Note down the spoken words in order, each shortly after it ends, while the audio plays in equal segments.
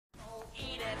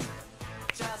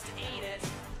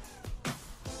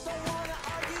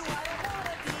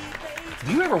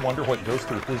Do you ever wonder what goes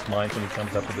through his mind when he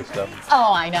comes up with this stuff?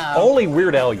 Oh, I know. Only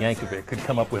Weird Al Yankovic could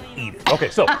come up with "eat it." Okay,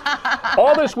 so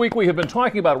all this week we have been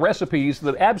talking about recipes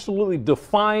that absolutely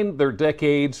define their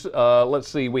decades. Let's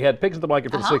see, we had Pigs at the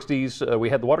Market for the 60s. We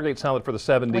had the Watergate salad for the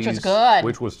 70s. Which was good.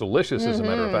 Which was delicious, as a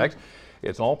matter of fact.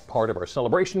 It's all part of our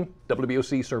celebration.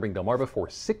 WBOC serving Delmarva for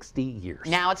 60 years.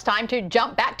 Now it's time to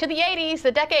jump back to the 80s.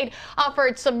 The decade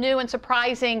offered some new and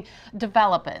surprising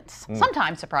developments,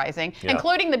 sometimes surprising,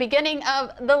 including the beginning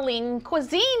of the lean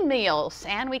cuisine meals.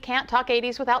 And we can't talk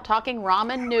 80s without talking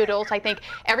ramen noodles. I think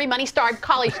every money-starved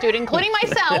college student, including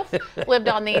myself, lived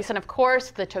on these. And of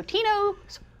course, the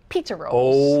Totino's pizza rolls.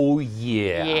 Oh,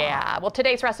 yeah. Yeah. Well,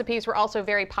 today's recipes were also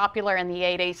very popular in the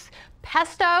 80s.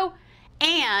 Pesto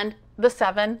and the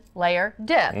 7-layer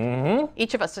dip.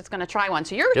 Each of us is going to try one.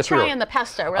 So you're trying the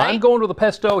pesto, right? I'm going with the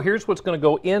pesto. Here's what's going to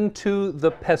go into the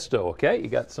pesto, okay? You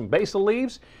got some basil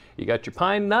leaves, you got your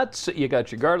pine nuts, you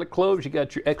got your garlic cloves, you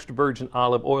got your extra virgin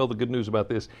olive oil. The good news about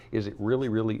this is it really,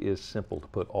 really is simple to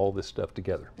put all this stuff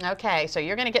together. Okay, so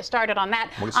you're going to get started on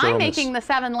that. I'm making the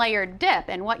 7-layer dip,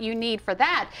 and what you need for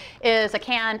that is a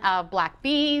can of black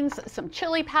beans, some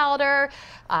chili powder,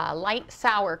 light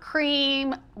sour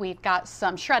cream. We've got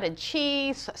some shredded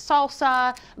cheese,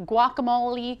 salsa,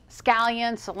 guacamole,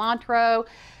 scallion, cilantro.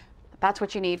 That's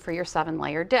what you need for your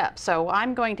 7-layer dip. So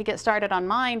I'm going to get started on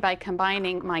mine by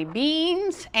combining my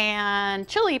beans and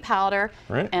chili powder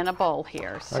in a bowl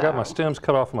here. So. I got my stems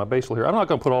cut off of my basil here. I'm not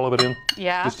going to put all of it in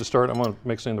just to start. I'm going to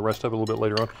mix in the rest of it a little bit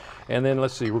later on. And then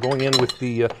let's see, we're going in with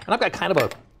the, and I've got kind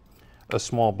of a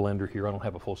small blender here. I don't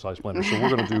have a full-size blender, so we're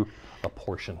going to do a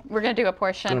portion. We're going to do a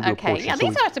portion. Okay. Yeah,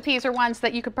 these recipes are ones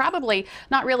that you could probably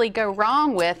not really go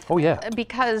wrong with. Oh, yeah.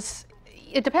 Because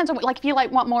it depends on, like, if you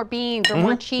want more beans or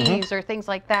more cheese or things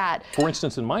like that. For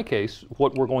instance, in my case,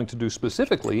 what we're going to do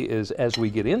specifically is, as we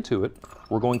get into it,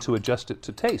 we're going to adjust it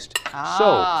to taste.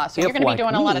 So you're going to be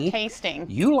doing a lot of tasting.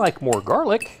 You like more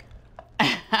garlic,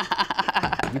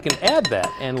 you can add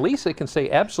that, and Lisa can say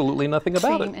absolutely nothing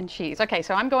about it. Cream and cheese. Okay,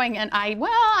 so I'm going, and I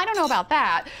don't know about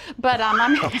that, but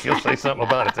I'm... She'll say something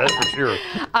about it, that's for sure.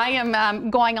 I am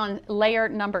going on layer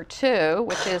number 2,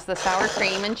 which is the sour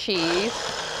cream and cheese.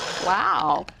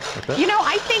 Wow. You know,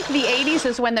 I think the 80s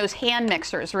is when those hand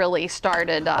mixers really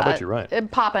started I bet you're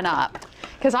right. Popping up.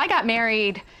 Because I got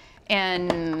married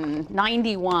in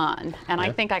 '91, and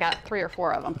I think I got 3 or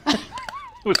 4 of them.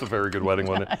 It was a very good wedding,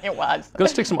 wasn't it? It was. I'm going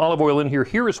to stick some olive oil in here.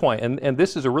 Here is why, and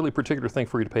this is a really particular thing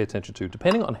for you to pay attention to.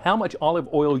 Depending on how much olive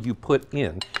oil you put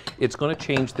in, it's going to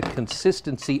change the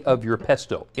consistency of your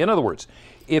pesto. In other words,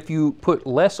 if you put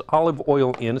less olive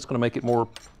oil in, it's going to make it more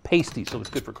pasty, so it's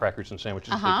good for crackers and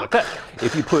sandwiches and things like that.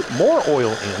 If you put more oil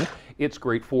in, it's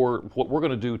great for what we're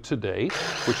going to do today,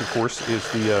 which of course is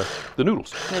the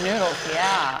noodles. The noodles,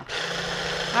 yeah.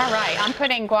 All right, I'm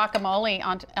putting guacamole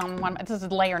on one. This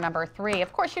is layer number 3.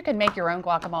 Of course, you can make your own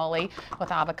guacamole with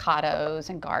avocados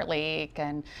and garlic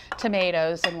and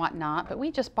tomatoes and whatnot, but we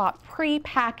just bought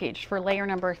pre-packaged for layer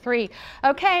number 3.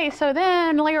 Okay, so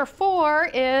then layer 4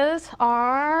 is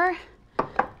our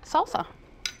salsa.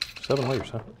 7 layers,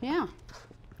 huh? Yeah.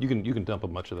 You can dump a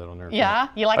bunch of that on there. Yeah,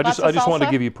 you like lots of salsa? I just wanted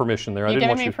to give you permission there. You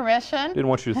giving me permission? Didn't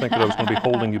want you to think that I was going to be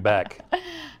holding you back.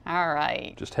 All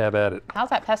right. Just have at it. How's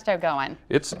that pesto going?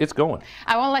 It's going.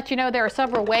 I want to let you know there are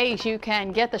several ways you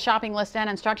can get the shopping list and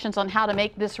instructions on how to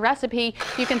make this recipe.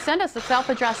 You can send us a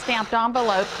self-addressed stamped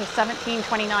envelope to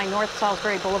 1729 North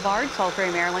Salisbury Boulevard,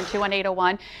 Salisbury, Maryland,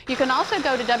 21801. You can also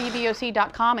go to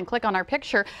WBOC.com and click on our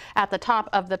picture at the top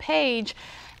of the page,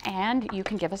 and you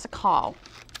can give us a call.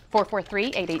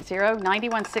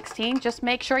 443-880-9116. Just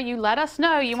make sure you let us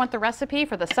know you want the recipe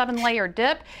for the 7-layer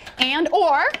dip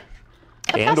or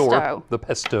the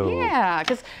pesto. Yeah,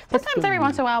 because sometimes every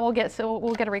once in a while we'll get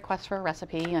a request for a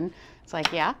recipe, and it's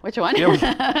like, yeah, which one?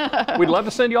 Yeah, we'd love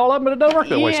to send you all of them, but it doesn't work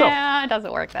that way. Yeah, it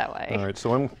doesn't work that way. All right,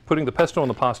 so I'm putting the pesto on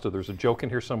the pasta. There's a joke in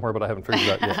here somewhere, but I haven't figured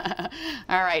it out yet.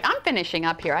 All right, I'm finishing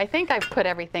up here. I think I've put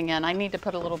everything in. I need to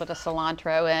put a little bit of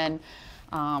cilantro in.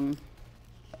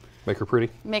 Make her pretty?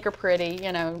 Make her pretty,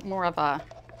 you know, more of a,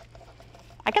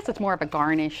 I guess it's more of a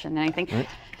garnish than anything.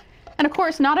 And of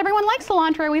course, not everyone likes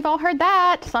cilantro. We've all heard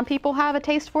that. Some people have a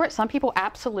taste for it. Some people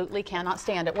absolutely cannot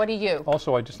stand it. What do you?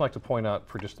 Also, I'd just like to point out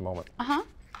for just a moment,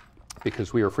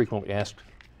 because we are frequently asked,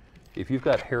 if you've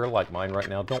got hair like mine right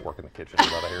now, don't work in the kitchen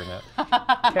without a hair in that.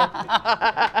 Okay?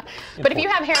 But if you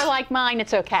have hair like mine,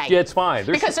 it's okay. Yeah, it's fine.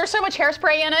 Because there's so much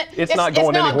hairspray in it. It's not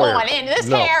going anywhere. This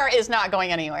hair is not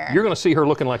going anywhere. You're going to see her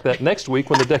looking like that next week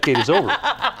when the decade is over.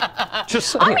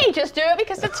 Just saying. I may just do it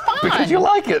because it's fun. Because you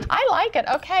like it. I like it.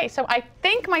 Okay, so I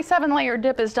think my 7-layer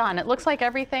dip is done. It looks like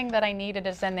everything that I needed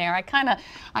is in there. I kind of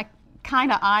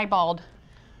eyeballed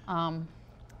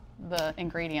the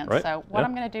ingredients. Right. So what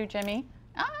I'm going to do, Jimmy,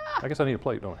 I guess I need a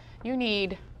plate, don't I? you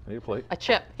need I need a plate. a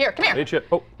chip. Here, come here. I need a chip.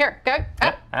 Oh. Here, go.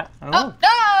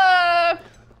 Oh.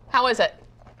 How is it?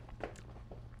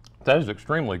 That is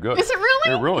extremely good. Is it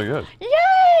really? It really is.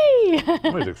 Yay!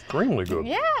 That is extremely good.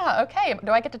 Yeah, okay.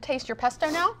 Do I get to taste your pesto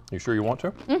now? You sure you want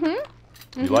to?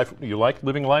 Mm-hmm. You like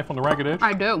living life on the ragged edge?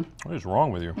 I do. What is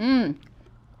wrong with you?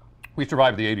 We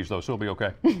survived the 80s, though, so it'll be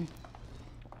okay.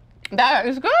 That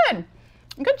is good.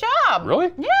 Good job.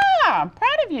 Really? Yeah.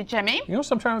 Proud of you, Jimmy. You know,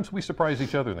 sometimes we surprise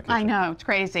each other in the kitchen. I know. It's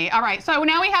crazy. All right. So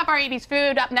now we have our 80s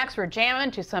food. Up next, we're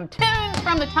jamming to some tunes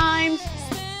from the times.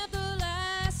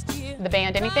 The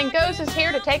band Anything Goes is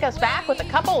here to take us back with a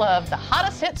couple of the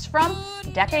hottest hits from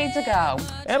decades ago.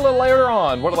 And a little later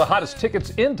on, one of the hottest tickets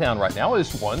in town right now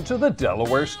is one to the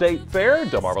Delaware State Fair.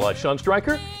 Delmarva Life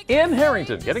Sunstriker in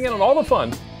Harrington, getting in on all the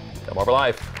fun. Delmarva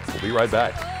Life. We'll be right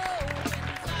back.